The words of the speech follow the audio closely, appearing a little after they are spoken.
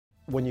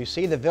When you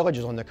see the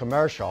villages on the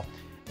commercial,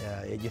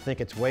 you think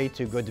it's way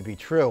too good to be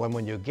true, and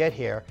when you get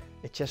here,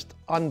 it's just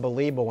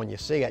unbelievable when you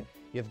see it.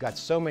 You've got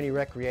so many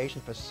recreation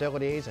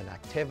facilities and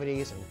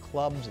activities and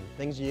clubs and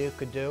things you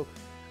could do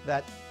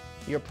that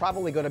you're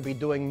probably going to be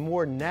doing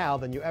more now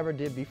than you ever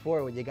did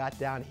before when you got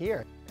down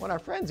here. When our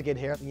friends get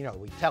here, you know,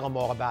 we tell them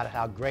all about it,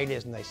 how great it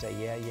is, and they say,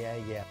 yeah, yeah,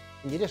 yeah.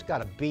 And you just got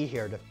to be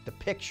here to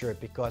picture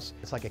it, because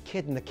it's like a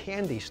kid in a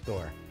candy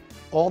store.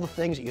 All the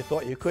things that you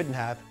thought you couldn't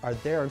have are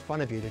there in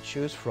front of you to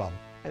choose from,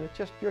 and it's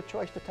just your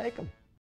choice to take them.